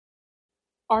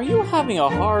Are you having a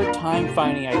hard time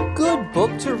finding a good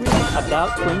book to read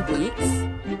about Twin Peaks?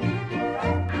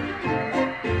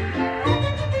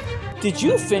 Did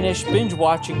you finish binge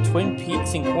watching Twin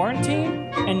Peaks in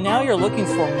quarantine and now you're looking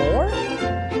for more?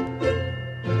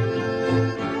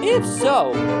 If so,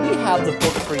 we have the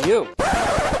book for you.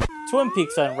 Twin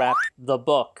Peaks Unwrapped, the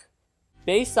book.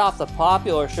 Based off the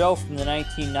popular show from the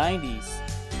 1990s,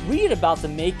 read about the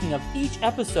making of each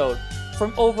episode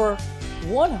from over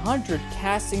 100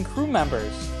 cast and crew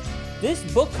members. This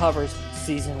book covers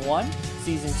Season 1,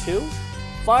 Season 2,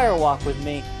 Firewalk with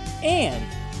Me, and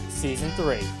Season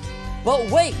 3. But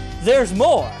wait, there's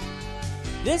more!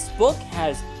 This book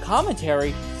has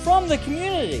commentary from the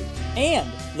community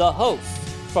and the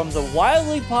hosts from the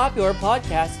wildly popular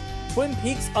podcast Twin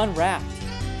Peaks Unwrapped.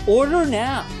 Order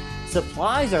now.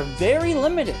 Supplies are very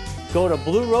limited. Go to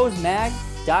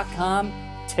BlueRoseMag.com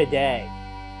today.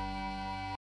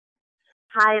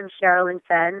 Hi, I'm Sherilyn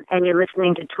Fenn, and you're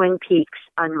listening to Twin Peaks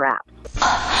Unwrapped.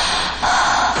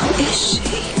 Who is she?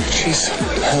 She's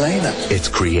Helena. Its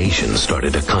creation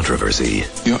started a controversy.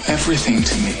 You're everything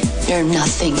to me. You're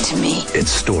nothing to me. Its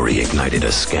story ignited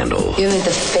a scandal. You haven't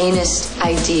the faintest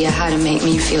idea how to make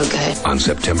me feel good. On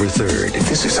September 3rd,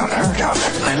 This is unheard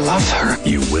of. I love her.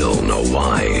 you will know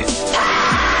why.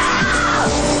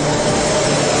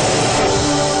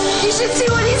 You should see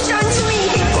what he's done to me.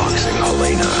 Boxing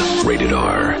Helena. Rated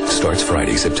R. Starts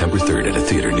Friday, September 3rd at a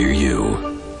theater near you.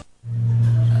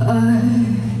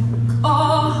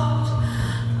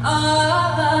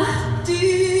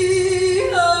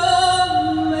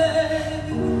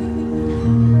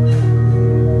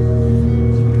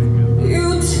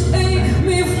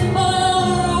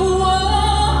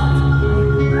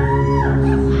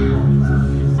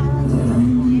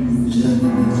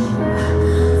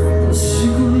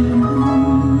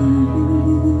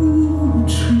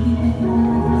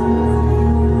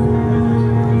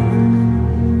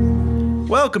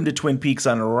 Welcome to Twin Peaks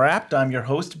Unwrapped. I'm your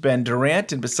host, Ben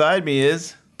Durant, and beside me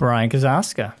is... Brian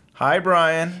Kazaska. Hi,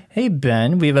 Brian. Hey,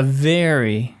 Ben. We have a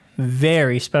very,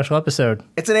 very special episode.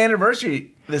 It's an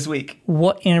anniversary this week.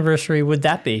 What anniversary would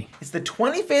that be? It's the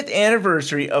 25th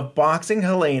anniversary of Boxing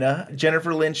Helena,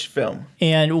 Jennifer Lynch film.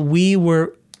 And we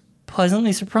were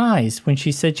pleasantly surprised when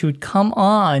she said she would come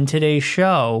on today's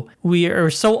show. We are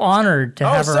so honored to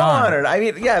have her on. Oh, so honored. I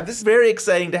mean, yeah, this is very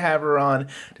exciting to have her on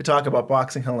to talk about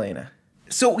Boxing Helena.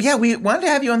 So, yeah, we wanted to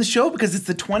have you on the show because it's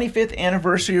the 25th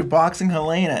anniversary of Boxing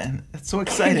Helena, and it's so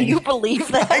exciting. Can you believe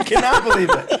that? I cannot believe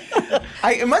it.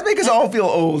 It must make us all feel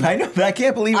old. I know, but I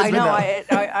can't believe it's been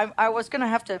that. I was going to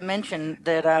have to mention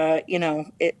that,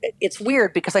 it's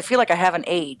weird because I feel like I haven't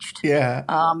aged. Yeah.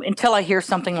 Until I hear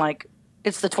something like,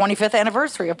 it's the 25th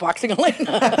anniversary of Boxing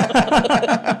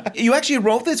Helena. You actually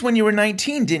wrote this when you were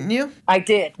 19, didn't you? I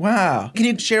did. Wow. Can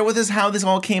you share with us how this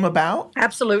all came about?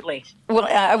 Absolutely. Well,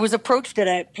 I was approached at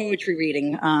a poetry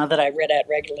reading that I read at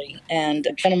regularly, and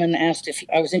a gentleman asked if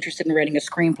I was interested in writing a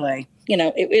screenplay. You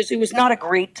know, it was not a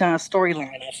great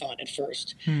storyline, I thought, at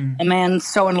first. A man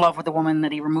so in love with a woman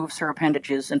that he removes her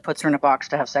appendages and puts her in a box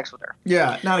to have sex with her.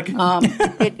 Yeah, not a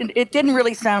good... It didn't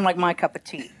really sound like my cup of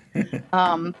tea.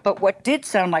 But what did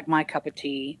sound like my cup of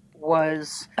tea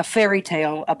was a fairy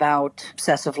tale about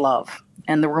obsessive love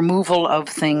and the removal of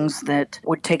things that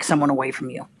would take someone away from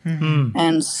you. Mm-hmm.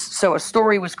 And so a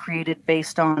story was created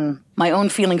based on my own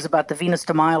feelings about the Venus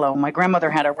de Milo. My grandmother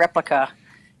had a replica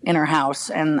in her house,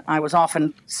 and I was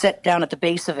often set down at the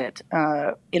base of it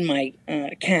in my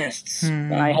casts.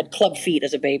 I had club feet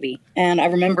as a baby. And I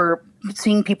remember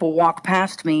seeing people walk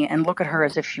past me and look at her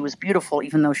as if she was beautiful,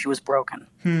 even though she was broken.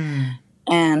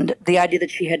 And the idea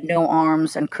that she had no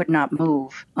arms and could not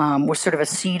move was sort of a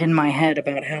seed in my head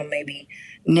about how maybe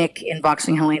Nick in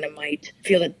Boxing Helena might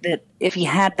feel that if he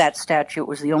had that statue, it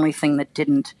was the only thing that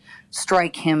didn't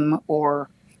strike him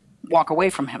or walk away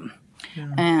from him.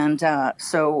 Yeah. And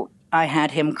so I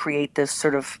had him create this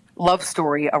sort of love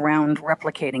story around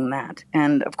replicating that.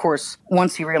 And of course,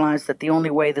 once he realized that the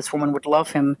only way this woman would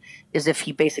love him is if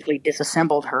he basically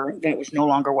disassembled her, that was no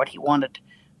longer what he wanted.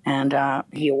 And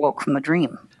he awoke from the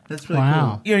dream. That's really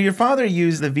cool. You know, your father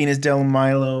used the Venus del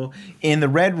Milo in the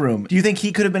Red Room. Do you think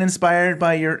he could have been inspired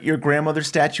by your grandmother's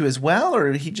statue as well,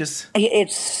 or he just...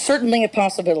 It's certainly a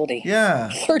possibility. Yeah.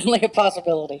 Certainly a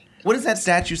possibility. What does that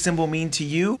statue symbol mean to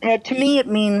you? To me, it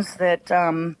means that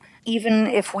even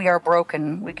if we are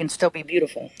broken, we can still be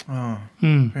beautiful. Oh,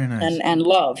 very nice. And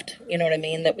loved. You know what I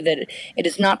mean? That it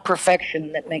is not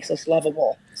perfection that makes us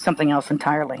lovable. Something else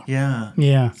entirely. Yeah.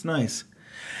 Yeah. It's nice.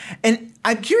 And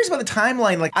I'm curious about the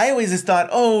timeline. Like, I always just thought,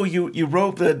 oh, you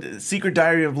wrote the Secret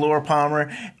Diary of Laura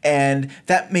Palmer, and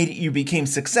that made you became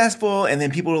successful, and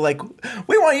then people were like,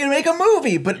 we want you to make a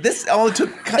movie. But this all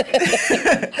took...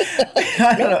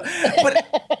 I don't know.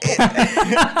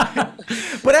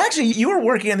 But actually, you were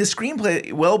working on this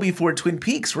screenplay well before Twin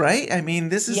Peaks, right? I mean,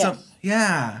 this is Yes.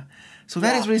 yeah. So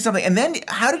that is really something. And then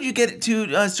how did you get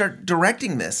to start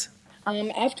directing this?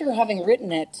 After having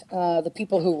written it, the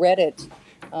people who read it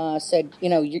said,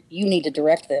 you need to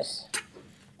direct this.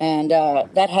 And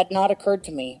that had not occurred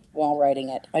to me while writing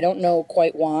it. I don't know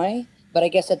quite why, but I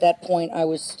guess at that point I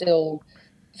was still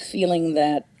feeling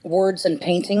that words and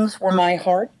paintings were my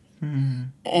heart. Mm-hmm.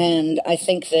 And I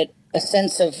think that a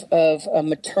sense of a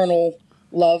maternal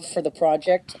love for the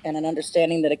project and an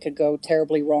understanding that it could go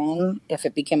terribly wrong if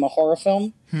it became a horror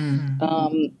film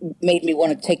made me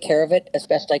want to take care of it as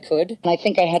best I could. And I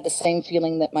think I had the same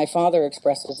feeling that my father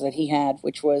expresses that he had,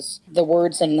 which was the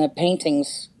words and the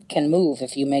paintings can move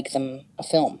if you make them a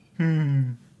film.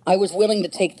 I was willing to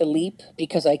take the leap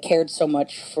because I cared so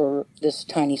much for this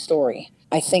tiny story.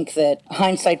 I think that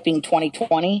hindsight being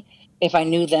 20/20, if I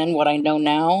knew then what I know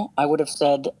now, I would have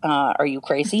said, are you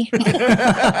crazy?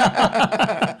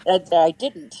 I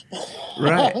didn't.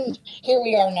 Right. And here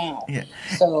we are now. Yeah.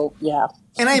 So, yeah.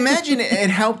 And I imagine it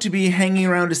helped to be hanging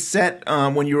around a set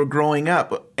when you were growing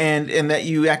up, and that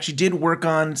you actually did work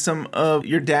on some of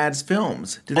your dad's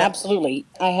films. Absolutely.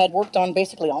 I had worked on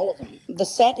basically all of them. The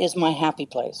set is my happy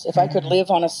place. If I could live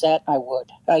on a set, I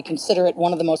would. I consider it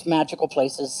one of the most magical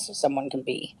places someone can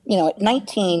be. At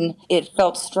 19, it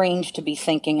felt strange to be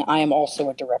thinking I am also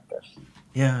a director.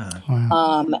 Yeah.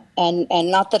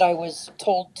 And not that I was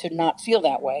told to not feel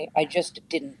that way. I just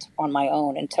didn't on my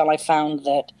own until I found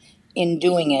that in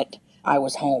doing it, I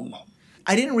was home.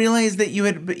 I didn't realize that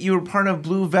you were part of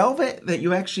Blue Velvet. That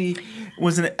you actually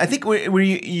was I think were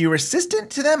you were assistant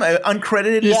to them, an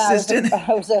uncredited assistant?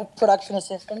 I was a production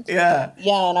assistant. Yeah.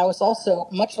 Yeah, and I was also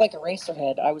much like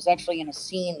Eraserhead. I was actually in a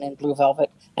scene in Blue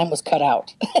Velvet and was cut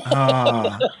out.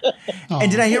 And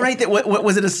did I hear right that what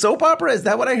was it, a soap opera? Is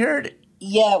that what I heard?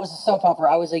 Yeah, it was a soap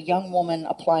opera. I was a young woman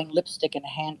applying lipstick in a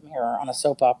hand mirror on a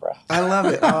soap opera. I love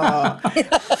it.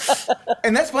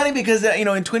 And that's funny because,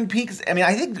 in Twin Peaks, I mean,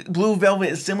 I think Blue Velvet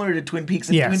is similar to Twin Peaks,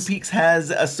 and Twin Peaks has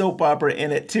a soap opera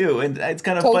in it, too. And it's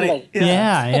kind of funny.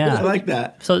 Yeah. I like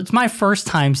that. So it's my first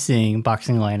time seeing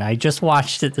Boxing Lane. I just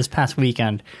watched it this past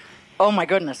weekend. Oh, my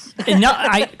goodness. Me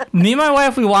and my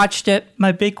wife, we watched it.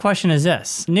 My big question is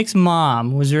this. Nick's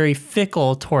mom was very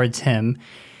fickle towards him.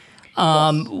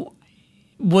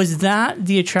 Was that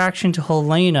the attraction to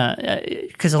Helena?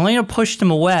 Because Helena pushed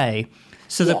him away.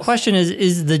 So the question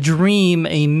is the dream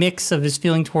a mix of his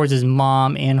feeling towards his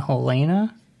mom and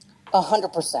Helena?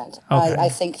 100%. Okay. I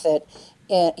think that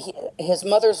his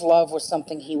mother's love was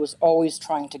something he was always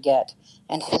trying to get,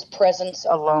 and his presence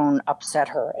alone upset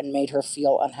her and made her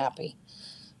feel unhappy.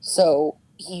 So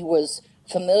he was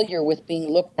familiar with being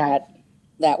looked at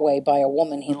that way by a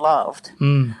woman he loved.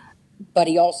 But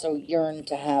he also yearned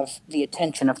to have the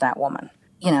attention of that woman.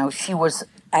 She was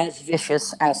as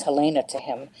vicious as Helena to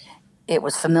him. It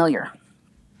was familiar.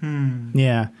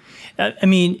 Yeah. I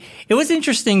mean, it was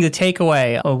interesting the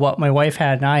takeaway of what my wife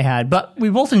had and I had, but we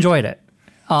both enjoyed it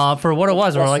for what it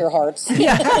was. Bless your hearts.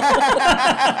 Yeah.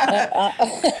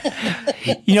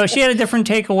 She had a different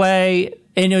takeaway.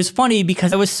 And it was funny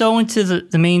because I was so into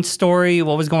the main story,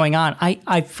 what was going on.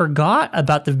 I forgot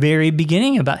about the very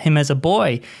beginning, about him as a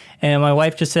boy. And my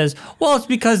wife just says, well, it's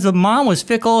because the mom was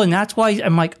fickle and that's why.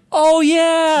 I'm like, oh,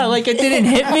 yeah. Like, it didn't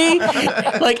hit me.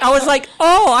 Like, I was like,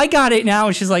 oh, I got it now.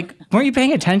 And she's like, weren't you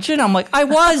paying attention? I'm like, I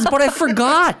was, but I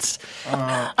forgot.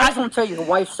 I just want to tell you, your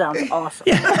wife sounds awesome.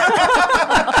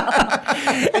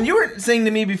 And you were saying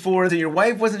to me before that your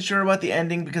wife wasn't sure about the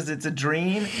ending because it's a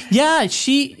dream. Yeah,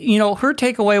 she, her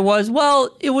takeaway was,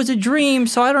 well, it was a dream,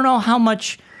 so I don't know how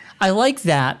much I like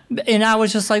that. And I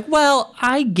was just like, well,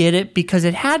 I get it because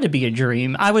it had to be a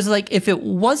dream. I was like, if it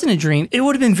wasn't a dream, it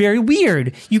would have been very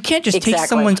weird. You can't just take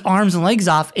someone's arms and legs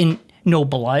off and no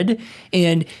blood.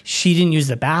 And she didn't use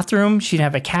the bathroom. She didn't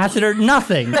have a catheter,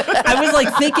 nothing. I was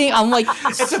like thinking, I'm like,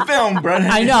 it's a film, bro.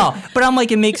 I know. But I'm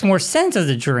like, it makes more sense as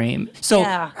a dream. So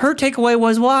her takeaway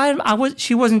was, well,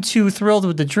 she wasn't too thrilled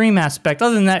with the dream aspect.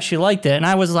 Other than that, she liked it. And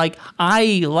I was like,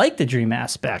 I like the dream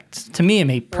aspect. To me, it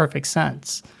made perfect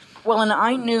sense. Well, and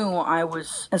I knew I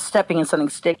was stepping in something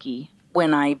sticky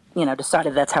when I,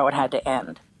 decided that's how it had to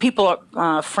end. People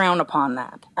frown upon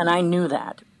that, and I knew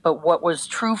that. But what was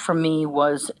true for me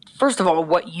was, first of all,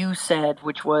 what you said,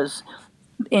 which was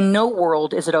in no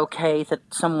world is it okay that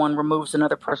someone removes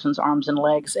another person's arms and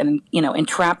legs and,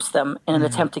 entraps them in an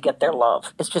attempt to get their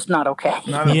love. It's just not okay.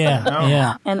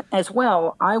 Yeah. And as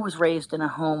well, I was raised in a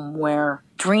home where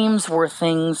dreams were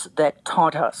things that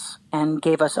taught us and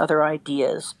gave us other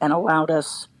ideas and allowed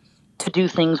us to do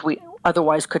things we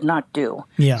otherwise could not do.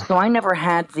 Yeah. So I never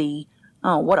had the,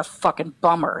 oh, what a fucking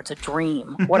bummer. It's a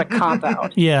dream. What a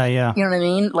cop-out. Yeah. You know what I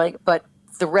mean? But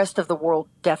the rest of the world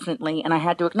definitely, and I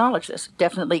had to acknowledge this,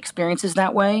 definitely experiences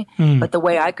that way. But the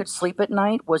way I could sleep at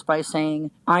night was by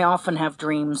saying, I often have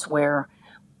dreams where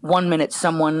 1 minute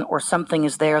someone or something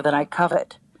is there that I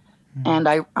covet. And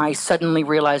I suddenly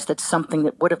realized that something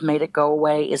that would have made it go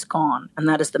away is gone. And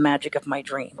that is the magic of my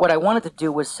dream. What I wanted to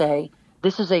do was say,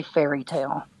 this is a fairy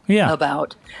tale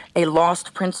about a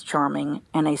lost Prince Charming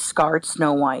and a scarred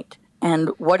Snow White. And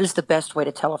what is the best way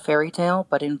to tell a fairy tale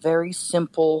but in very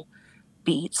simple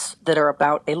beats that are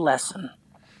about a lesson?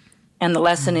 And the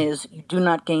lesson is you do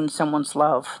not gain someone's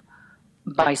love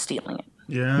by stealing it.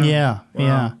 Yeah.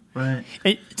 Right.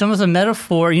 It's almost a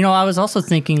metaphor. I was also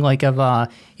thinking like of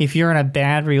if you're in a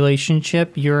bad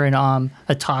relationship, you're in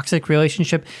a toxic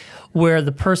relationship where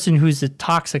the person who's a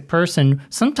toxic person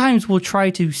sometimes will try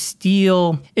to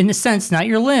steal, in a sense, not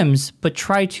your limbs, but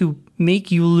try to make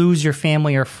you lose your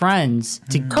family or friends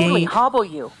to Totally gain. hobble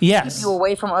you. Yes. Keep you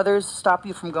away from others, stop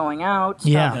you from going out,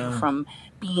 stop you from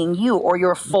being you or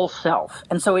your full self.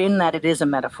 And so in that, it is a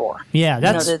metaphor. Yeah,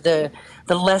 that's the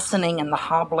lessening and the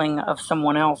hobbling of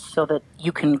someone else so that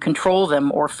you can control them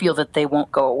or feel that they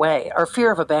won't go away. Our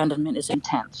fear of abandonment is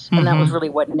intense. And that was really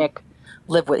what Nick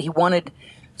lived with. He wanted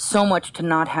so much to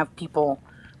not have people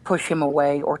push him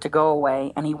away or to go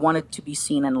away, and he wanted to be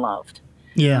seen and loved.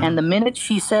 Yeah. And the minute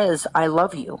she says, I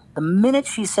love you, the minute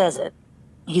she says it,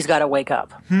 he's got to wake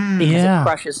up because it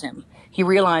crushes him. He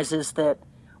realizes that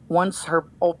once her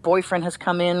old boyfriend has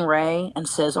come in, Ray, and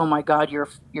says, oh my God,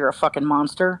 you're a fucking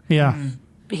monster. Yeah.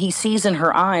 He sees in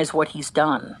her eyes what he's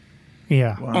done.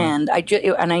 Yeah. Wow. And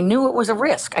I knew it was a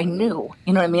risk. I knew.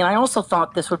 You know what I mean? I also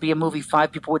thought this would be a movie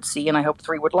 5 people would see, and I hoped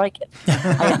 3 would like it. I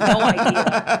had no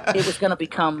idea it was going to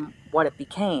become what it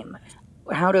became.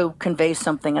 How to convey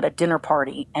something at a dinner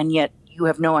party, and yet you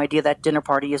have no idea that dinner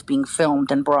party is being filmed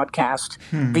and broadcast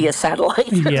via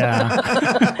satellite.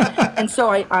 Yeah. And so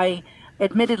I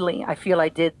admittedly, I feel I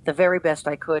did the very best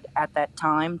I could at that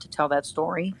time to tell that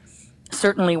story.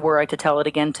 Certainly, were I to tell it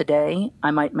again today,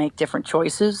 I might make different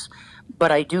choices. But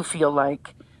I do feel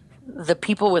like the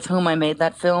people with whom I made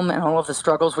that film and all of the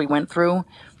struggles we went through,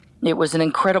 it was an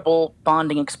incredible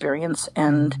bonding experience.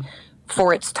 And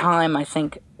for its time, I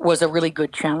think, was a really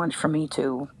good challenge for me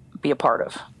to be a part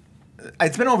of.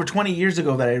 It's been over 20 years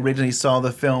ago that I originally saw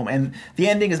the film, and the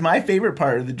ending is my favorite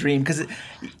part of the dream because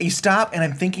you stop and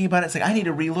I'm thinking about it. It's like I need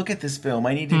to relook at this film.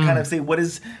 I need to kind of say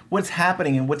what's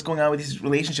happening and what's going on with these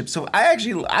relationships. So I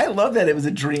love that it was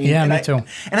a dream. Yeah, me too.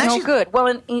 And actually, good. Well,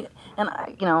 and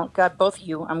God, both of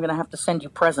you, I'm going to have to send you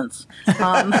presents.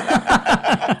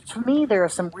 For me, there are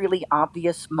some really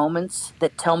obvious moments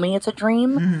that tell me it's a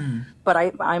dream, but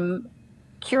I'm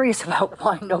curious about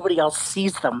why nobody else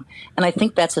sees them. And I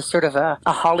think that's a sort of a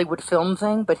Hollywood film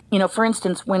thing. But, for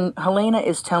instance, when Helena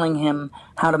is telling him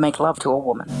how to make love to a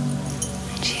woman.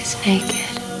 When she's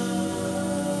naked,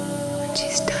 when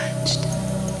she's touched,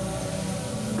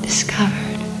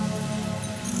 discovered,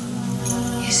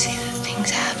 you see that things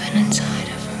happen inside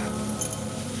of her.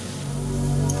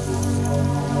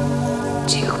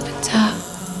 She opens up.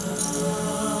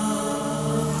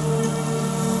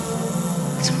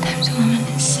 Sometimes a woman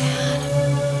is sad.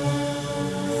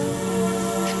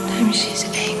 Sometimes she's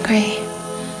angry,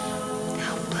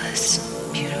 helpless,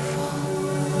 beautiful.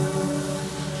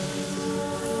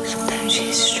 Sometimes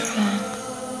she's strong.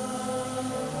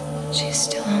 She's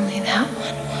still only that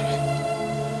one woman.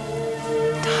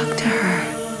 Talk to her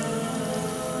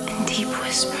in deep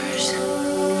whispers.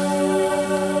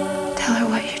 Tell her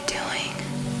what you're doing,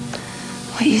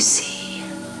 what you see.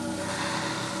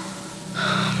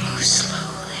 Move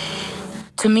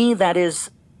slowly. To me, that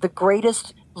is the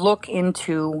greatest look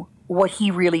into what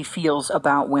he really feels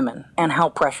about women and how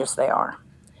precious they are.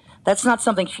 That's not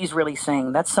something she's really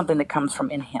saying. That's something that comes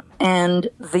from in him. And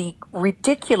the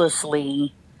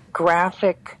ridiculously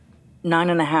graphic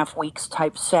 9.5 weeks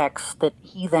type sex that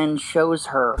he then shows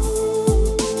her.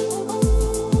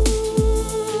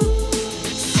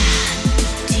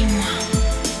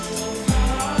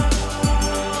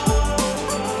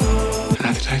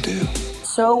 How did I do?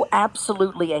 So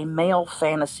absolutely a male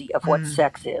fantasy of what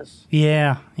sex is.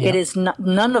 Yeah. It is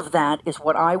none of that is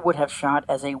what I would have shot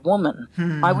as a woman.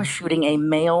 I was shooting a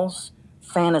male's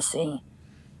fantasy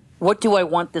what do I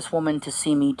want this woman to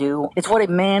see me do? It's what a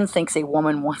man thinks a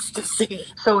woman wants to see.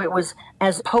 So it was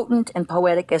as potent and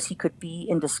poetic as he could be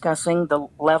in discussing the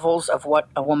levels of what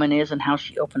a woman is and how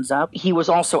she opens up. He was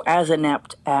also as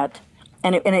inept at,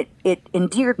 and it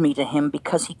endeared me to him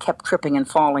because he kept tripping and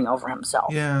falling over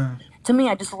himself. Yeah. To me,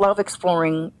 I just love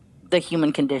exploring the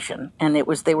human condition, and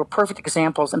they were perfect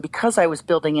examples. And because I was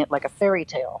building it like a fairy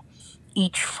tale,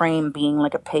 each frame being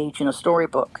like a page in a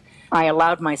storybook, I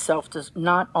allowed myself to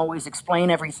not always explain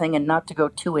everything and not to go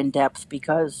too in depth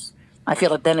because I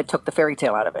feel that then it took the fairy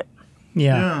tale out of it.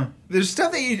 Yeah. There's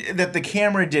stuff that the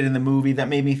camera did in the movie that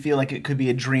made me feel like it could be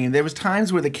a dream. There was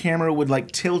times where the camera would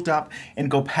like tilt up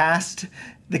and go past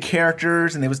the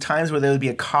characters, and there was times where there would be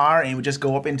a car and it would just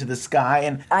go up into the sky.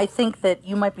 And I think that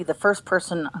you might be the first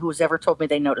person who's ever told me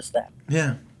they noticed that.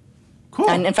 yeah. Cool.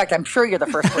 And in fact, I'm sure you're the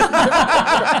first person.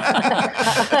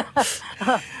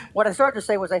 What I started to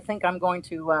say was I think I'm going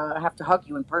to have to hug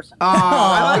you in person. Oh,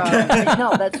 I like that.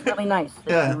 No, that's really nice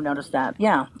that you noticed that.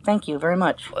 Yeah, thank you very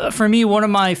much. For me, one of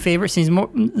my favorite scenes,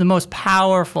 the most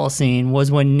powerful scene, was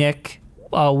when Nick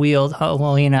wheeled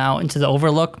Helena out into the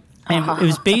Overlook. And it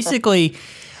was basically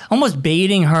almost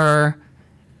baiting her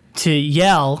to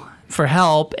yell for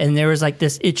help. And there was like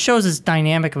this, it shows this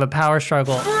dynamic of a power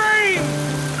struggle. Scream!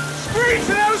 Scream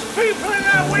so those people in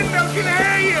that window can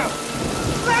hear you!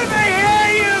 Let me hear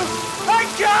you! I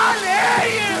can't hear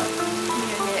you!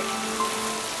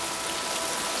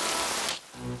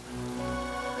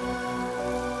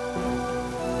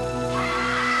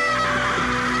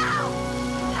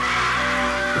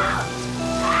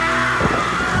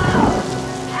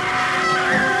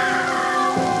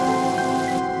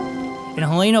 And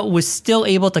Helena was still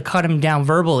able to cut him down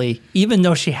verbally, even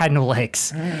though she had no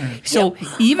legs. So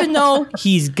even though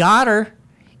he's got her,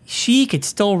 she could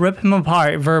still rip him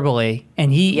apart verbally,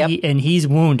 and he's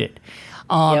wounded.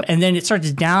 And then it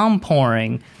starts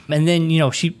downpouring, and then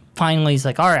she finally is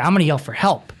like, "All right, I'm gonna yell for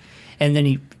help," and then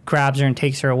he grabs her and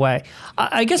takes her away.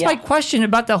 I guess my question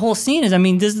about the whole scene is, I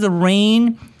mean, does the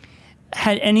rain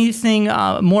had anything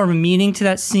more of a meaning to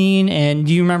that scene? And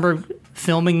do you remember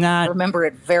filming that? I remember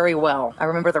it very well. I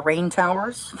remember the rain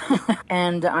towers,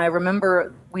 and I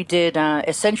remember we did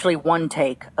essentially one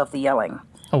take of the yelling.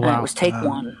 Oh, wow. It was take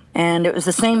one. And it was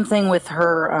the same thing with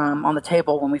her on the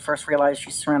table when we first realized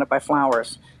she's surrounded by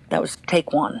flowers. That was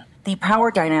take one. The power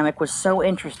dynamic was so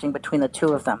interesting between the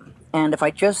two of them. And if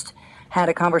I just had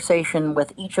a conversation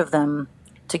with each of them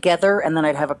together, and then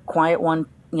I'd have a quiet one,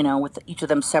 with each of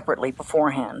them separately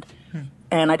beforehand,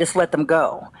 and I just let them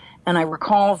go. And I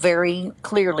recall very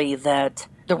clearly that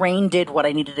the rain did what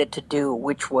I needed it to do,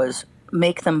 which was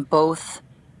make them both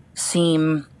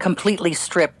seem completely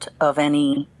stripped of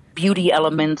any beauty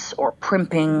elements or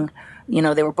primping.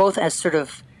 They were both as sort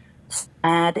of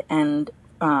sad and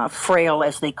frail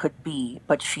as they could be,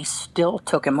 but she still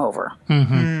took him over.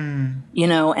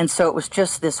 And so it was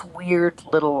just this weird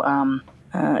little,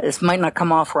 this might not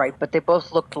come off right, but they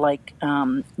both looked like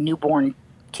newborn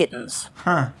kittens.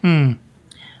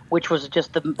 Which was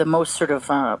just the most sort of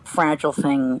fragile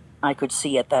thing I could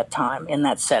see at that time in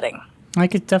that setting. I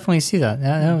could definitely see that.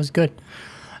 That was good.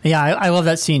 Yeah, I love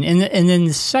that scene. And then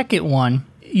the second one,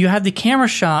 you have the camera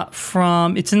shot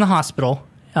from, it's in the hospital.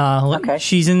 Okay.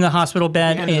 She's in the hospital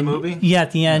bed. At the end of the movie? Yeah,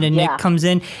 at the end. And Nick comes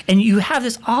in. And you have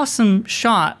this awesome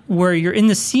shot where you're in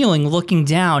the ceiling looking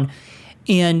down.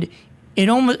 And it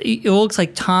looks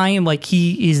like time, like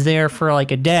he is there for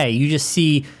like a day. You just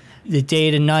see the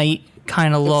day to night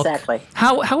kind of look. Exactly.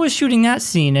 How was shooting that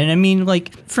scene? And I mean,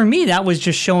 like, for me, that was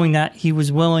just showing that he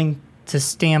was willing to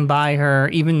stand by her,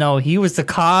 even though he was the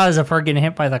cause of her getting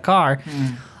hit by the car.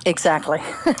 Exactly.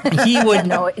 He would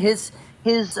know his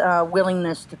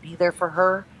willingness to be there for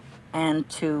her and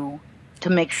to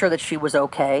make sure that she was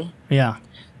okay. Yeah.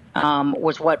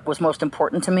 Was what was most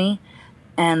important to me.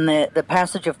 And the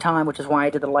passage of time, which is why I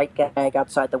did the light gag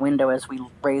outside the window as we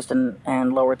raised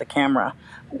and lowered the camera,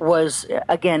 was,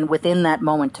 again, within that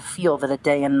moment to feel that a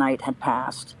day and night had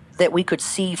passed, that we could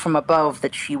see from above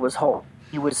that she was whole.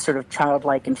 He was sort of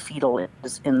childlike and fetal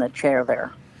in the chair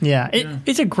there. Yeah,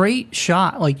 it's a great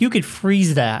shot. Like, you could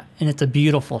freeze that, and it's a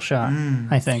beautiful shot,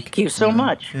 I think. Thank you so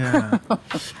much. Yeah.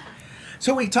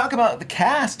 So we talk about the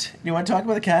cast. You want to talk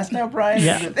about the cast now, Brian?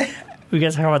 Yeah. We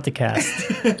got to talk about the cast.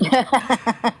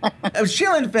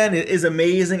 Sheila Fenn is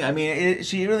amazing. I mean,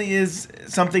 she really is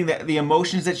something that the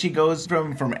emotions that she goes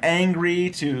from angry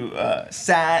to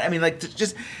sad. I mean, like,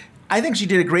 just, I think she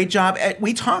did a great job.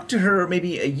 We talked to her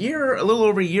maybe a little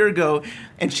over a year ago,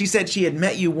 and she said she had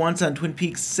met you once on Twin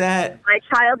Peaks set. My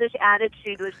childish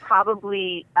attitude was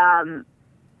probably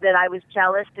that I was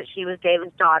jealous that she was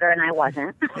David's daughter and I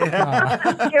wasn't.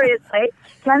 Seriously.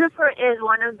 Jennifer is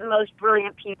one of the most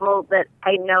brilliant people that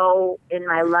I know in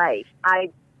my life.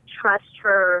 I trust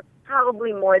her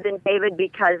probably more than David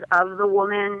because of the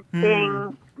woman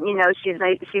thing. You know, she's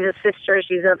a sister,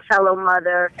 she's a fellow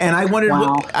mother. And I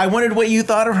wondered what you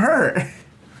thought of her.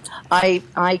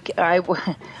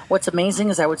 What's amazing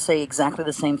is I would say exactly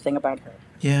the same thing about her.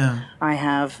 Yeah. I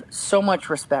have so much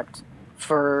respect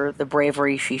for the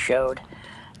bravery she showed.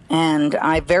 And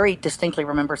I very distinctly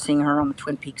remember seeing her on the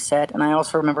Twin Peaks set. And I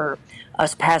also remember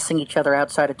us passing each other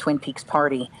outside a Twin Peaks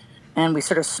party. And we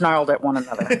sort of snarled at one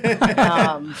another.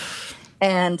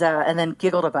 And then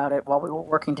giggled about it while we were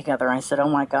working together. I said, oh,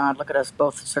 my God, look at us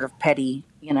both sort of petty,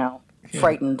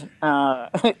 frightened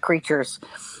creatures.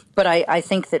 But I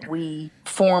think that we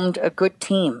formed a good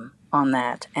team on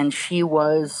that. And she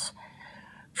was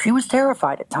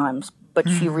terrified at times, but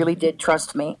she really did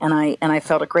trust me. And I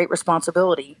felt a great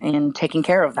responsibility in taking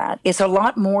care of that. It's a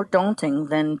lot more daunting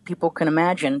than people can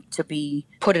imagine to be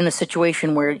put in a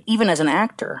situation where, even as an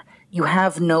actor, you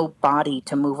have no body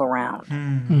to move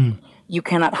around. You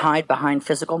cannot hide behind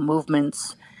physical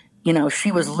movements.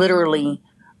 She was literally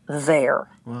there.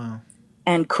 Wow.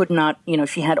 And could not,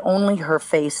 she had only her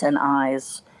face and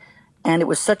eyes, and it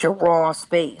was such a raw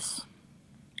space.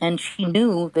 And she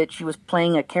knew that she was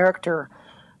playing a character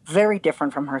very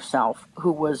different from herself,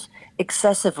 who was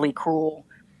excessively cruel,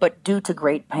 but due to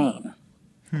great pain.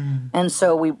 And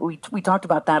so we talked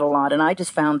about that a lot, and I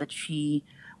just found that she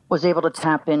was able to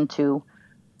tap into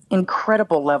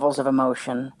incredible levels of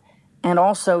emotion and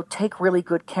also take really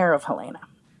good care of Helena.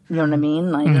 You know what I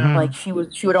mean? Like she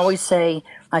would always say,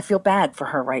 I feel bad for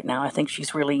her right now. I think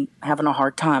she's really having a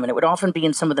hard time. And it would often be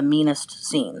in some of the meanest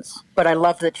scenes. But I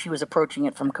love that she was approaching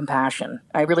it from compassion.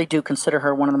 I really do consider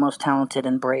her one of the most talented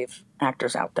and brave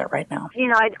actors out there right now.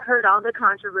 I'd heard all the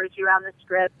controversy around the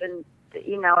script, and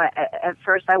at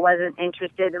first I wasn't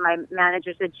interested, and my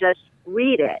manager said, just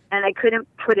read it. And I couldn't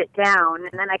put it down.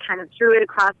 And then I kind of threw it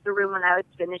across the room when I was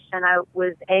finished, and I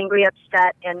was angry,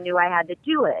 upset, and knew I had to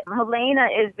do it. Helena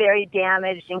is very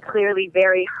damaged and clearly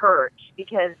very hurt,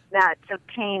 because that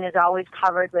pain is always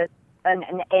covered with an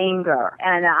anger,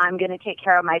 and I'm going to take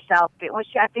care of myself.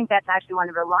 I think that's actually one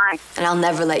of her lines. And I'll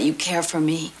never let you care for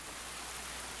me.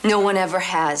 No one ever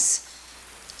has.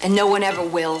 And no one ever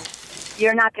will.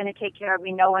 You're not going to take care of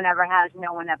me. No one ever has.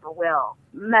 No one ever will.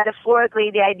 Metaphorically,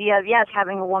 the idea of, yes,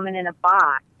 having a woman in a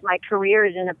box. My career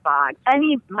is in a box.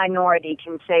 Any minority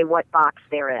can say what box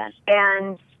they're in.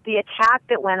 And the attack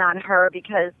that went on her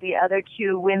because the other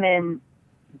two women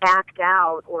backed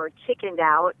out or chickened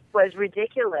out was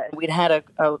ridiculous. We'd had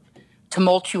a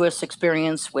tumultuous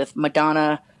experience with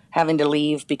Madonna having to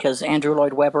leave because Andrew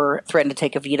Lloyd Webber threatened to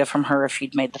take Evita from her if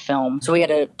she'd made the film. So we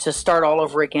had to start all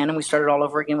over again, and we started all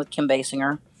over again with Kim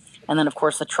Basinger. And then, of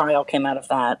course, the trial came out of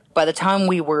that. By the time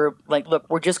we were like, look,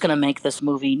 we're just going to make this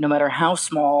movie no matter how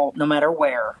small, no matter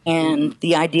where. And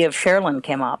the idea of Sherilyn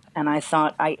came up, and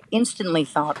I instantly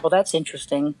thought, well, that's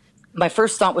interesting. My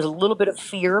first thought was a little bit of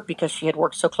fear because she had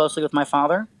worked so closely with my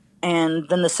father. And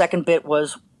then the second bit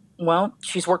was, well,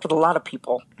 she's worked with a lot of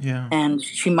people. Yeah. And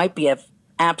she might be a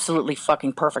absolutely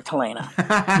fucking perfect Helena.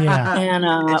 Yeah.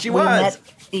 And she was.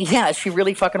 Yeah, she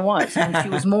really fucking was. And she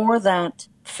was more that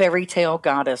fairy tale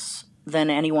goddess than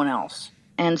anyone else.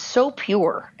 And so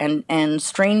pure and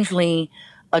strangely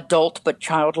adult but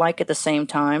childlike at the same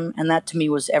time. And that to me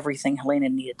was everything Helena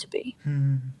needed to be.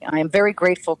 I am very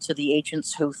grateful to the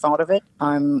agents who thought of it.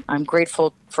 I'm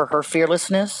grateful for her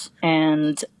fearlessness.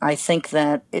 And I think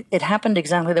that it happened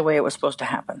exactly the way it was supposed to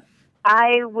happen.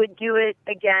 I would do it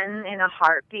again in a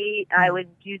heartbeat. I would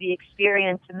do the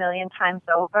experience a million times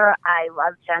over. I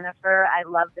love Jennifer. I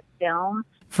love the film.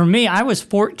 For me, I was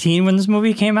 14 when this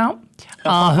movie came out.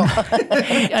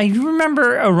 I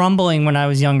remember a rumbling when I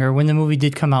was younger, when the movie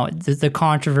did come out, the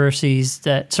controversies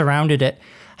that surrounded it.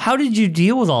 How did you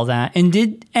deal with all that? And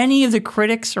did any of the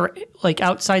critics or like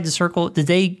outside the circle,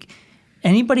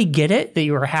 anybody get it? That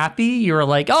you were happy? You were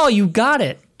like, oh, you got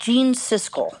it. Gene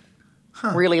Siskel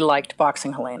really liked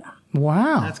Boxing Helena.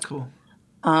 Wow. That's cool.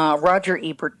 Roger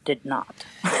Ebert did not.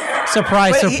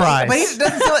 Surprise. But he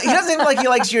doesn't seem like he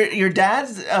likes your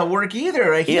dad's work either.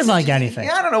 Right? He doesn't like anything.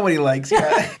 Yeah, I don't know what he likes.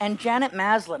 Yeah. And Janet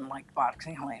Maslin liked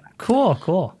Boxing Helena.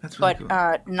 Cool. That's really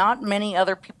cool. Not many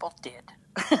other people did.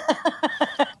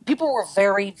 People were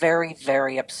very, very,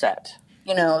 very upset.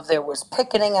 There was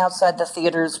picketing outside the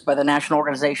theaters by the National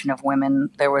Organization of Women.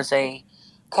 There was a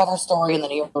cover story in the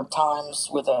New York Times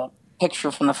with a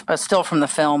picture from the still from the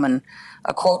film and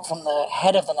a quote from the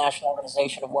head of the National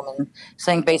Organization of Women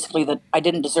saying basically that I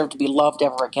didn't deserve to be loved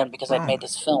ever again because I'd made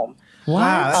this film.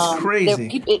 Wow, that's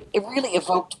crazy. It really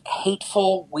evoked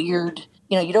hateful, weird.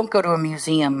 You don't go to a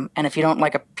museum and if you don't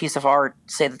like a piece of art,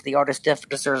 say that the artist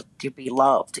deserves to be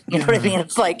loved. You know what I mean?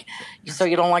 It's like, so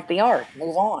you don't like the art,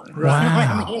 move on. Right. You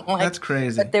know what I mean? That's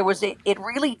crazy. But it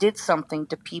really did something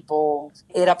to people.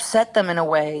 It upset them in a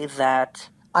way that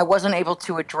I wasn't able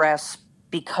to address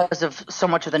because of so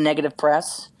much of the negative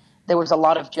press. There was a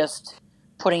lot of just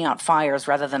putting out fires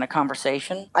rather than a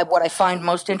conversation. What I find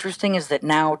most interesting is that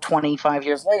now, 25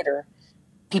 years later,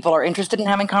 people are interested in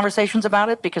having conversations about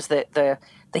it because the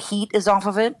heat is off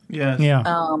of it. Yes. Yeah.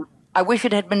 I wish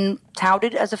it had been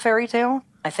touted as a fairy tale.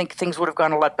 I think things would have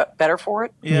gone a lot better for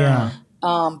it. Yeah.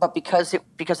 But because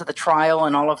of the trial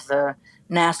and all of the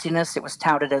nastiness, it was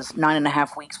touted as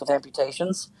 9.5 weeks with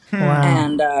amputations. Wow.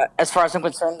 And as far as I'm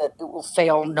concerned, that it will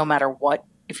fail no matter what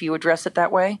if you address it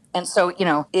that way. And so,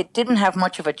 it didn't have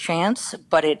much of a chance,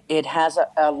 but it has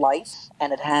a life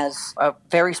and it has a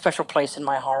very special place in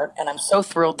my heart. And I'm so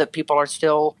thrilled that people are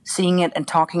still seeing it and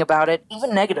talking about it,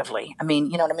 even negatively. I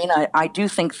mean, you know what I mean? I do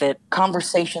think that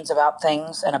conversations about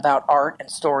things and about art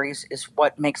and stories is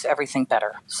what makes everything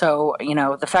better. So,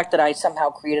 the fact that I somehow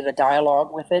created a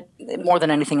dialogue with it, more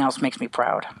than anything else, makes me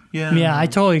proud. Yeah. Yeah, I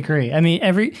totally agree. I mean,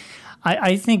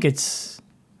 I think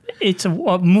it's a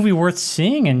movie worth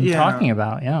seeing and talking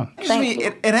about. Yeah.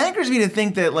 It angers me to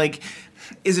think that, like,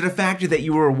 is it a factor that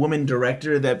you were a woman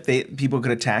director that people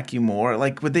could attack you more?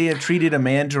 Like, would they have treated a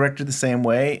man director the same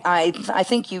way? I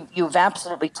think you've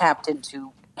absolutely tapped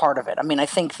into part of it. I mean, I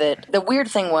think that the weird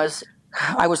thing was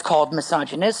I was called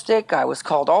misogynistic. I was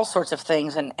called all sorts of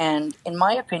things. And in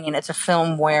my opinion, it's a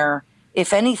film where,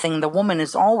 if anything, the woman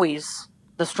is always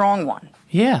the strong one.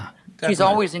 Yeah. She's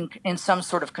always in some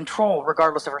sort of control,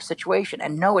 regardless of her situation.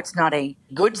 And no, it's not a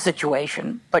good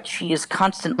situation, but she is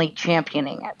constantly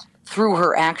championing it. Through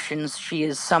her actions, she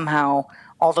is somehow,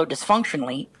 although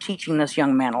dysfunctionally, teaching this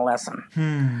young man a lesson.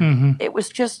 Mm-hmm. It was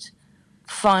just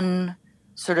fun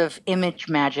sort of image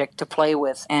magic to play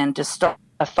with and to start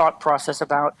a thought process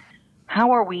about how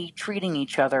are we treating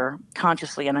each other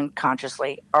consciously and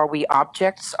unconsciously? Are we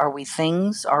objects? Are we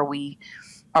things? Are we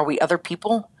other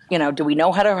people? Do we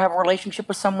know how to have a relationship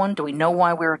with someone? Do we know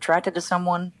why we're attracted to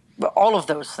someone? All of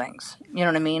those things. You know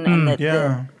what I mean? And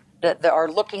that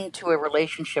are looking to a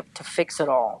relationship to fix it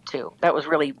all, too. That was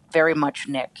really very much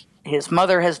Nick. His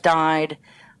mother has died.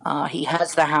 He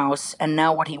has the house. And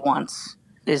now what he wants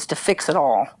is to fix it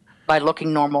all by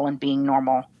looking normal and being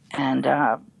normal and,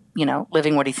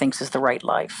 living what he thinks is the right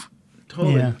life.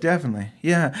 Totally, definitely.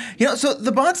 Yeah. So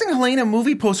the Boxing Helena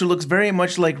movie poster looks very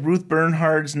much like Ruth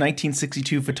Bernhard's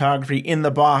 1962 photography In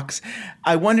the Box.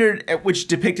 I wondered, which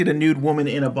depicted a nude woman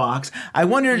in a box. I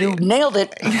wondered... You nailed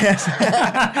it. Yes.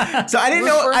 So I didn't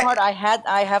know... Ruth Bernhard,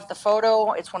 I have the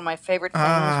photo. It's one of my favorite things. We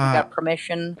got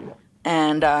permission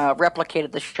and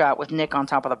replicated the shot with Nick on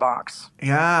top of the box.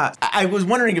 Yeah. I was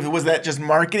wondering if it was that just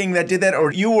marketing that did that,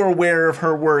 or you were aware of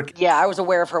her work. Yeah, I was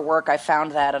aware of her work. I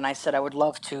found that, and I said I would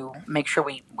love to make sure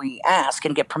we ask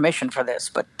and get permission for this.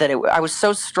 But I was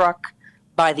so struck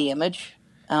by the image,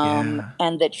 and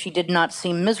that she did not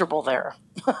seem miserable there.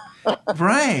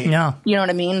 Right. Yeah. You know what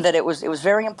I mean? That it was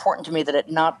very important to me that it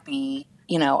not be...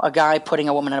 a guy putting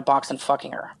a woman in a box and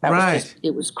fucking her.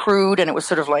 It was crude, and it was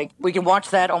sort of like, we can watch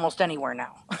that almost anywhere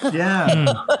now.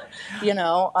 Yeah.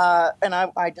 And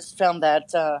I just found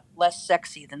that less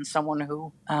sexy than someone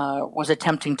who was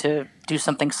attempting to do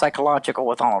something psychological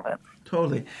with all of it.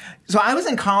 Totally. So I was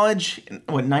in college,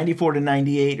 94 to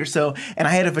 98 or so, and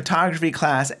I had a photography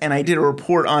class, and I did a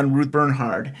report on Ruth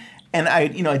Bernhard. And I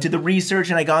did the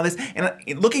research and I got this. And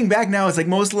looking back now, it's like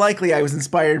most likely I was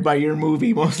inspired by your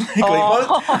movie. Most likely.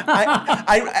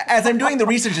 As I'm doing the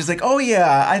research, it's like, oh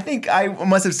yeah, I think I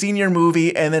must have seen your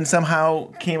movie and then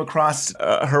somehow came across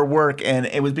her work. And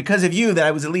it was because of you that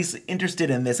I was at least interested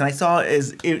in this. And I saw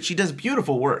she does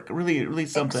beautiful work, really, really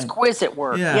something. Exquisite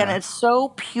work. Yeah, and it's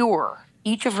so pure.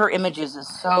 Each of her images is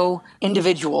so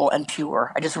individual and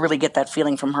pure. I just really get that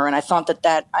feeling from her. And I thought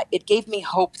that it gave me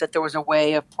hope that there was a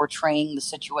way of portraying the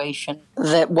situation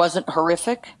that wasn't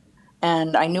horrific.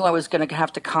 And I knew I was going to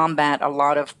have to combat a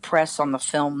lot of press on the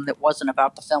film that wasn't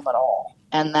about the film at all.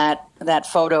 And that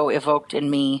photo evoked in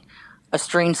me a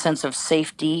strange sense of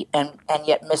safety and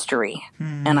yet mystery.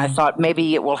 Mm. And I thought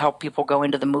maybe it will help people go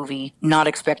into the movie not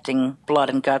expecting blood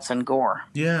and guts and gore.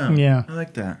 Yeah. I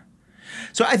like that.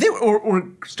 So I think we're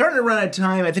starting to run out of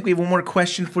time. I think we have one more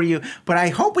question for you, but I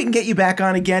hope we can get you back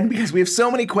on again because we have so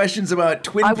many questions about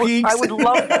Twin Peaks. I would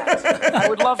love that. I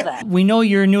would love that. We know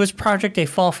your newest project, A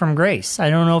Fall from Grace. I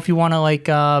don't know if you want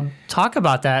to talk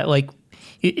about that. Like,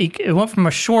 it went from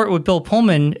a short with Bill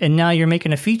Pullman, and now you're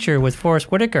making a feature with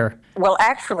Forrest Whitaker. Well,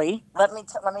 actually, let me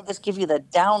just give you the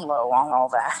down low on all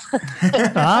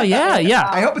that. Oh, yeah.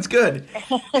 I hope it's good.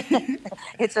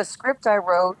 It's a script I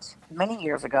wrote many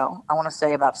years ago, I want to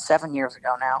say about 7 years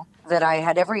ago now, that I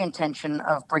had every intention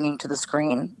of bringing to the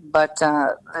screen. But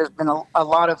there's been a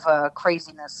lot of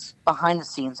craziness behind the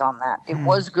scenes on that. It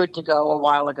was good to go a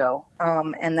while ago.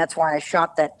 And that's why I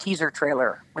shot that teaser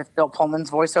trailer with Bill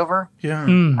Pullman's voiceover. Yeah.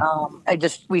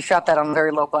 We shot that on a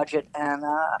very low budget and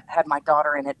had my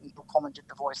daughter in it, and Bill Pullman did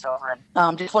the voiceover.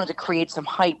 And just wanted to create some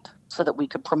hype so that we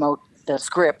could promote the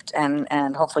script and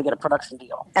hopefully get a production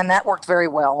deal. And that worked very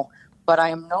well. But I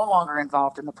am no longer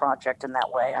involved in the project in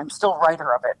that way. I'm still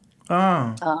writer of it.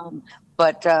 Oh.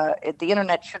 But the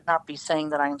internet should not be saying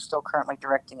that I am still currently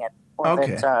directing it. Or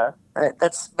Okay. But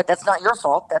that's not your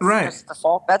fault. That's Right. just the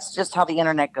fault. That's just how the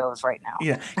internet goes right now.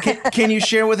 Yeah. Can you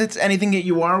share with us anything that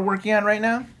you are working on right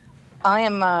now? I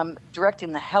am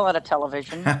directing the hell out of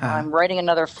television. I'm writing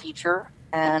another feature,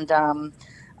 and I'm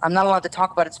not allowed to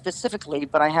talk about it specifically,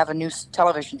 but I have a new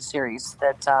television series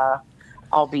that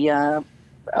I'll be a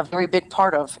very big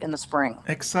part of in the spring.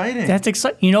 Exciting. That's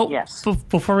exciting. You know, Yes.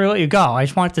 Before we let you go, I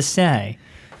just wanted to say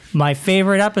my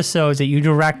favorite episodes that you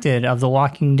directed of The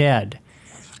Walking Dead.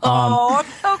 I'm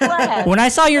so glad. When I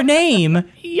saw your name,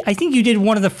 I think you did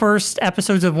one of the first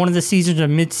episodes of one of the seasons of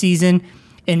mid-season,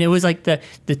 and it was like the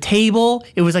table.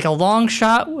 It was like a long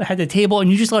shot, had the table,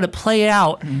 and you just let it play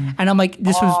out. And I'm like,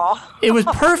 it was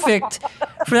perfect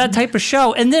for that type of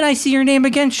show. And then I see your name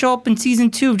again show up in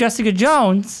season 2 of Jessica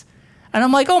Jones. And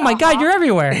I'm like, oh my God, you're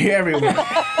everywhere. You're everywhere.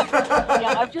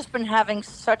 Yeah, I've just been having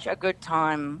such a good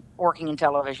time working in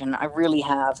television. I really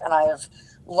have. And I have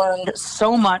learned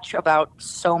so much about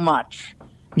so much.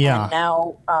 Yeah. And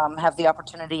now have the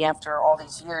opportunity after all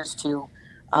these years to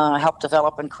help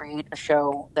develop and create a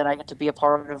show that I get to be a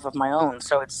part of my own.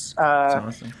 So it's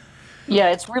Awesome. yeah,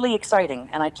 it's really exciting.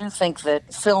 And I do think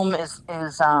that film is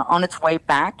on its way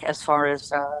back as far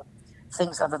as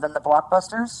things other than the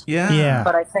blockbusters. Yeah.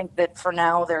 But I think that for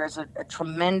now there is a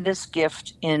tremendous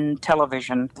gift in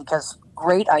television because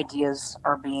great ideas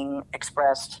are being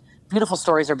expressed, beautiful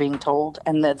stories are being told,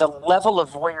 and the level of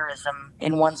voyeurism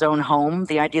in one's own home,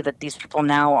 the idea that these people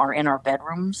now are in our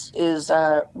bedrooms, is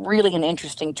really an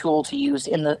interesting tool to use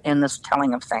in this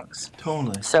telling of things.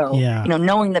 Totally. So, Yeah.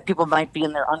 knowing that people might be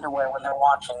in their underwear when they're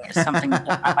watching is something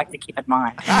that I like to keep in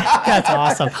mind. That's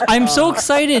awesome. I'm so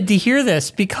excited to hear this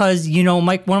because,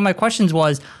 Mike, one of my questions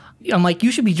was, I'm like, you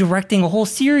should be directing a whole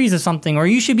series of something, or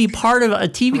you should be part of a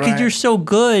TV because Right. you're so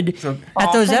good at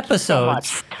those thank you so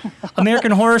episodes.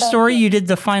 American Horror Story, you did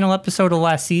the final episode of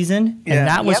last season, Yeah. and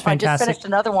that was Yep, I just fantastic. finished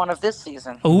another one of this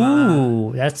season.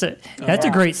 Ooh, that's a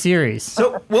great series.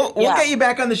 So we'll Yeah. get you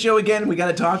back on the show again. We got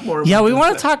to talk more. Yeah, about we this,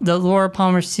 want but- to talk the Laura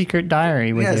Palmer's Secret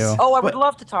Diary with Yes. you. Oh, I would But-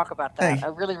 love to talk about that. Hey. I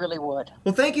really, really would.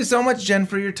 Well, thank you so much, Jen,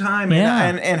 for your time. Yeah.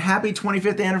 And happy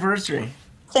 25th anniversary.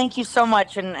 Thank you so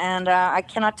much, and I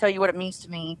cannot tell you what it means to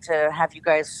me to have you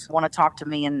guys want to talk to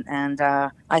me, and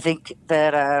I think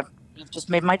that you've just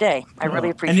made my day. I really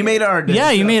appreciate And you made it. our day.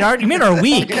 Yeah, you so- made our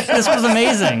week. This was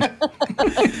amazing.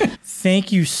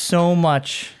 Thank you so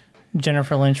much,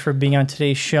 Jennifer Lynch, for being on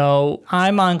today's show.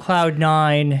 I'm on cloud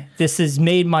 9. This has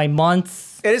made my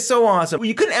month. It is so awesome.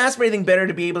 You couldn't ask for anything better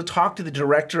to be able to talk to the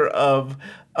director of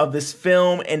this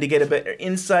film and to get a better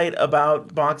insight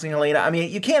about Boxing Helena. I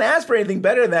mean, you can't ask for anything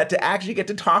better than that, to actually get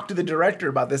to talk to the director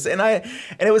about this. And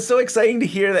it was so exciting to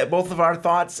hear that both of our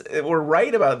thoughts were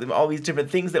right about all these different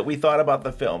things that we thought about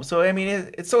the film. So, I mean,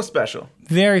 it's so special.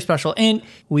 Very special. And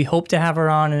we hope to have her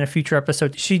on in a future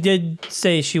episode. She did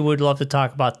say she would love to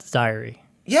talk about the diary.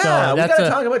 Yeah, So we that's got to a-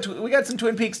 talk about. We got some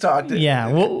Twin Peaks talk.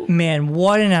 Yeah, well, man,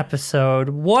 what an episode!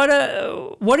 What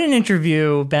an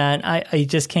interview, Ben. I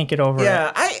just can't get over it.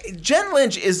 Yeah, Jen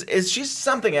Lynch is she's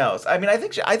something else. I mean, I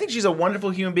think she's a wonderful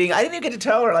human being. I didn't even get to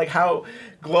tell her like how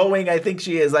glowing I think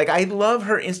she is. Like, I love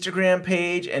her Instagram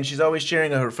page, and she's always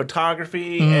sharing her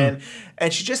photography, and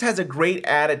she just has a great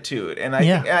attitude. And I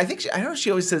don't know if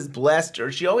she always says blessed,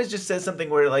 or she always just says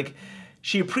something where like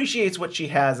she appreciates what she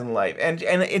has in life,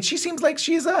 and she seems like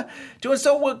she's doing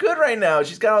so good right now.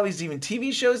 She's got all these even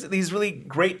TV shows, these really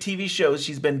great TV shows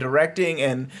she's been directing,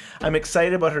 and I'm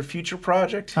excited about her future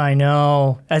project. I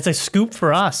know. That's a scoop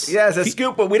for us. Yeah, it's a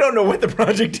scoop, but we don't know what the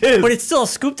project is. But it's still a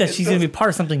scoop that she's going to be part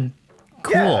of something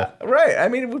cool. Yeah, right. I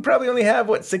mean, we probably only have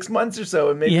 6 months or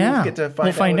so, and maybe we'll get to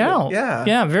we'll find out.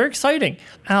 Yeah, very exciting.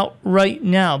 Out right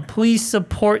now. Please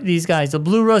support these guys. The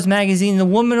Blue Rose Magazine, The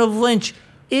Woman of Lynch.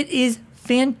 It is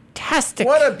fantastic.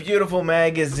 What a beautiful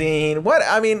magazine.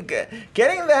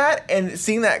 Getting that and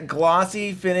seeing that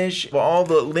glossy finish of all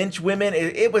the Lynch women,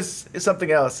 it was something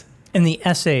else. And the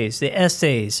essays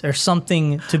are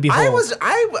something to behold.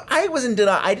 I was in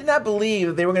denial. I did not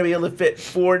believe they were going to be able to fit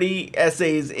 40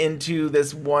 essays into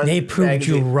this one. They proved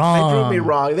magazine. you wrong. They proved me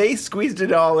wrong. They squeezed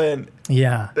it all in.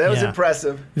 Yeah. That was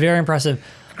impressive. Very impressive.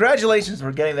 Congratulations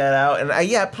for getting that out, and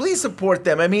please support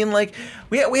them. I mean, like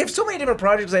we have so many different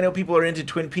projects. I know people are into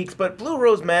Twin Peaks, but Blue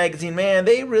Rose Magazine, man,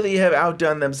 they really have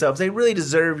outdone themselves. They really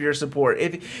deserve your support.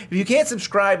 If you can't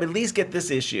subscribe, at least get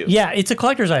this issue. Yeah, it's a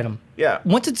collector's item. Yeah.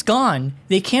 Once it's gone,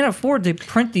 they can't afford to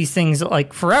print these things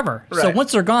like forever. Right. So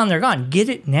once they're gone, they're gone. Get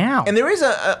it now. And there is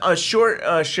a short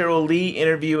Cheryl Lee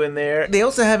interview in there. They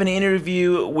also have an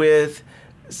interview with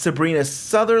Sabrina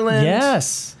Sutherland.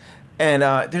 Yes. And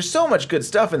there's so much good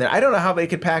stuff in there. I don't know how they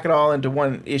could pack it all into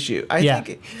one issue. I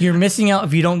think you're missing out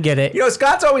if you don't get it. You know,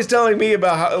 Scott's always telling me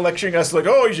about lecturing us, like,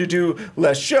 oh, you should do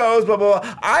less shows, blah, blah,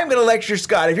 blah. I'm going to lecture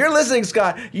Scott. If you're listening,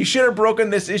 Scott, you should have broken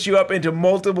this issue up into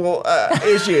multiple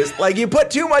issues. Like, you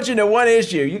put too much into one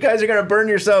issue. You guys are going to burn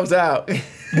yourselves out.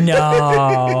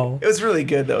 No. It was really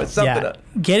good, though. It's something up.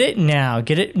 Get it now.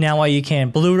 Get it now while you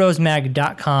can.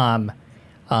 BlueRoseMag.com.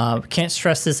 Can't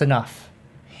stress this enough.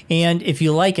 And if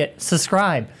you like it,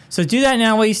 subscribe. So do that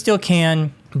now while you still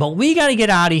can. But we got to get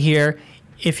out of here.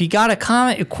 If you got a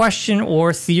comment, a question,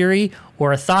 or theory,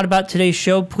 or a thought about today's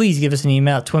show, please give us an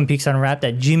email at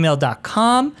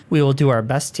twinpeaksunwrapped@gmail.com. We will do our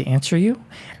best to answer you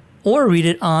or read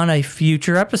it on a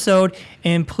future episode.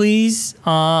 And please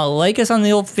like us on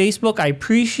the old Facebook. I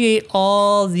appreciate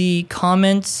all the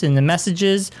comments and the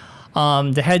messages,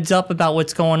 the heads up about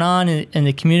what's going on in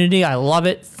the community. I love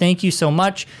it. Thank you so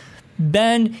much.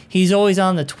 Ben, he's always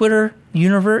on the Twitter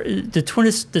universe, the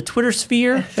Twitter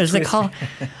sphere, as they call it,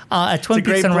 at Twin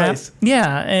Peaks Unwrapped.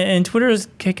 Yeah, and Twitter is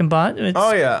kicking butt. Love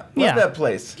that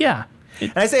place. Yeah.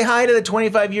 And I say hi to the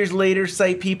 25 Years Later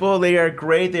site people. They are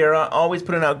great. They are always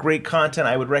putting out great content.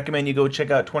 I would recommend you go check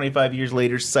out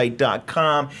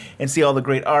 25yearslatersite.com and see all the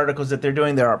great articles that they're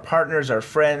doing. They're our partners, our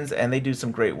friends, and they do some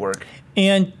great work.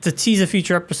 And to tease a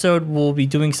future episode, we'll be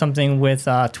doing something with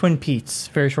Twin Pete's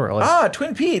very shortly.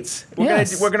 Twin Pete's.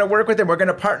 We're gonna work with them. We're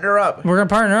gonna partner up.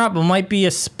 It might be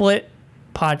a split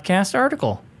podcast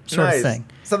article sort of thing.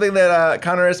 Something that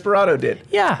Connor Esperado did.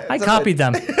 Yeah, I copied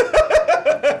them.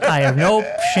 I have no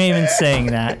shame in saying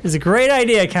that. It's a great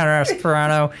idea, Connor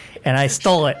Esperano, and I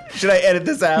stole it. Should I edit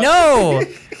this out? No!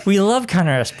 We love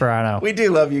Connor Esperano. We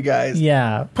do love you guys.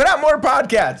 Yeah. Put out more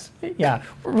podcasts. Yeah.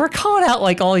 We're calling out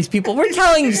like all these people. We're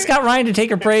telling Scott Ryan to take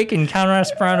a break and Connor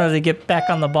Esperano to get back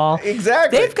on the ball.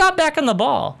 Exactly. They've got back on the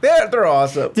ball. They're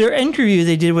awesome. Their interview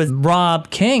they did with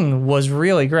Rob King was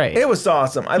really great. It was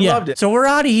awesome. I loved it. So we're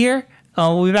out of here.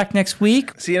 We'll be back next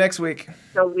week. See you next week.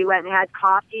 So we went and had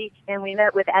coffee, and we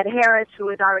met with Ed Harris, who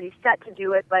was already set to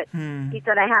do it, but he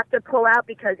said, I have to pull out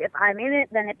because if I'm in it,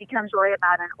 then it becomes really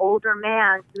about an older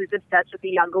man who's obsessed with a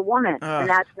younger woman, and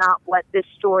that's not what this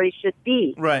story should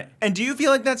be. Right. And do you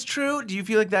feel like that's true? Do you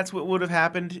feel like that's what would have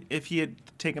happened if he had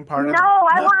taken part in it? No,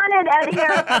 I wanted Ed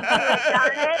Harris to do it,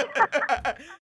 darn it.